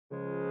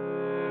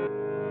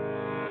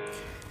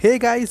Hey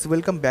guys,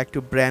 welcome back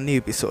to brand new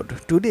episode.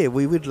 Today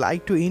we would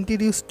like to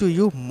introduce to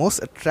you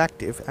most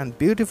attractive and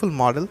beautiful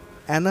model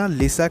Anna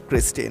Lisa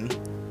Christine.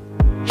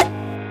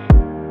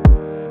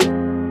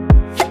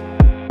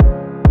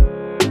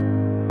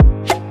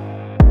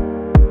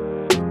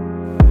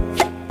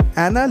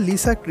 Anna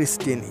Lisa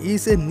Christine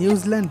is a New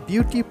Zealand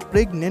beauty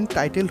pregnant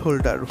title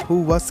holder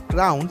who was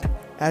crowned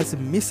as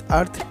Miss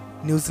Earth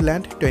New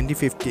Zealand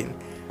 2015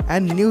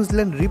 and New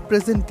Zealand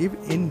representative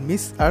in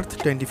Miss Earth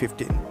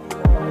 2015.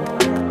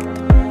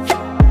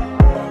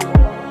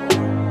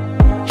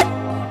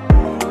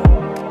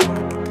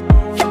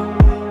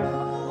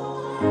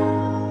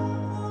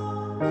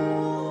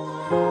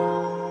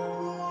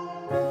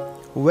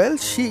 Well,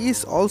 she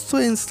is also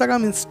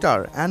Instagram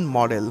star and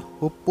model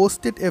who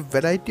posted a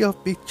variety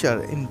of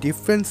pictures in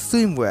different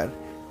swimwear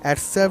at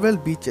several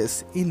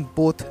beaches in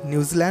both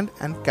New Zealand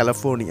and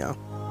California.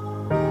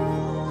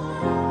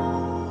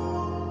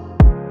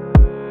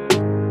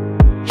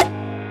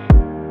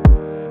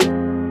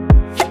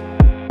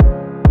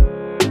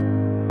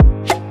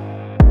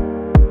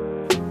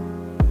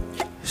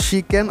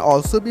 She can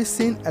also be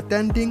seen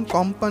attending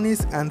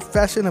companies and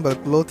fashionable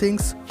clothing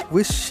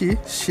which she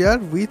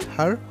shares with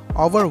her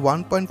over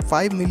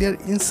 1.5 million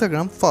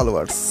Instagram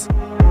followers.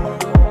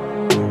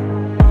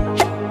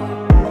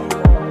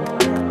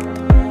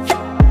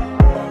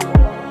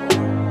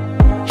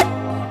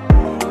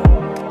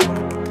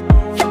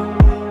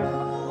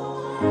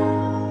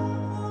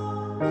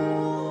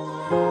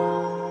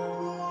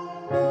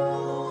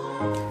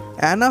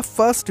 Anna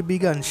first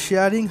began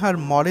sharing her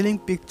modeling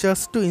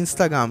pictures to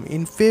Instagram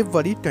in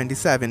February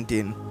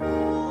 2017.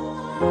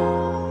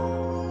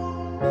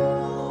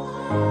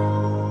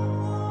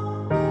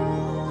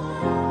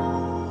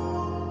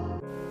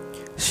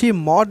 She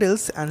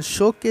models and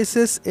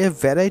showcases a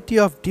variety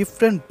of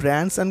different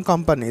brands and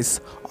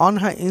companies on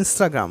her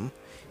Instagram,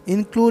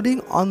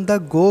 including On The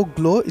Go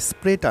Glow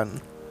Spray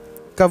Tan,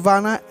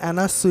 Kavana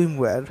Anna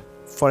Swimwear,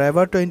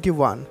 Forever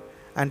 21,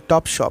 and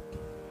Topshop.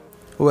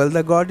 Well,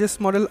 the gorgeous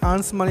model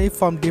earns money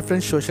from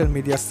different social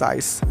media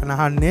sites, and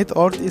her net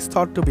worth is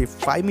thought to be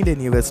 $5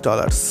 million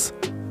US.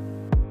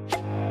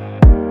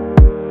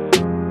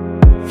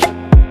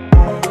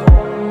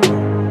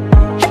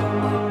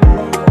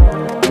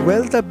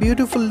 Well, the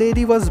beautiful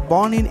lady was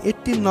born in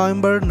 18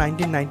 November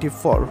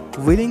 1994,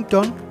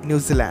 Wellington, New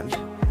Zealand,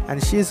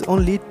 and she is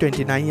only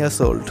 29 years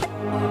old.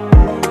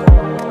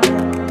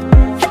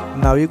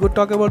 Now you could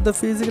talk about the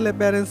physical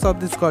appearance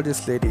of this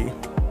gorgeous lady.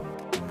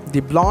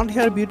 The blonde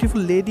hair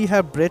beautiful lady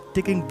has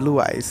breathtaking blue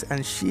eyes,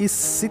 and she is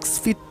 6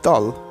 feet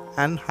tall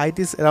and height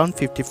is around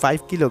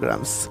 55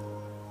 kilograms.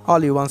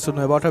 All you want to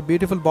know about her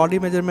beautiful body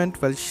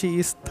measurement, well, she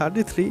is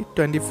 33,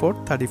 24,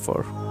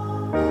 34.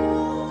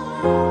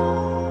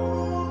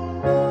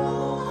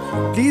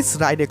 Please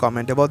write a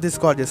comment about this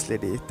gorgeous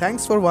lady.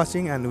 Thanks for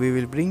watching, and we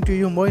will bring to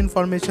you more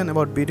information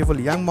about beautiful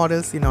young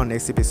models in our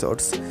next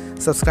episodes.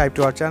 Subscribe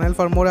to our channel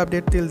for more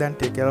updates. Till then,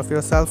 take care of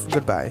yourself.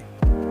 Goodbye.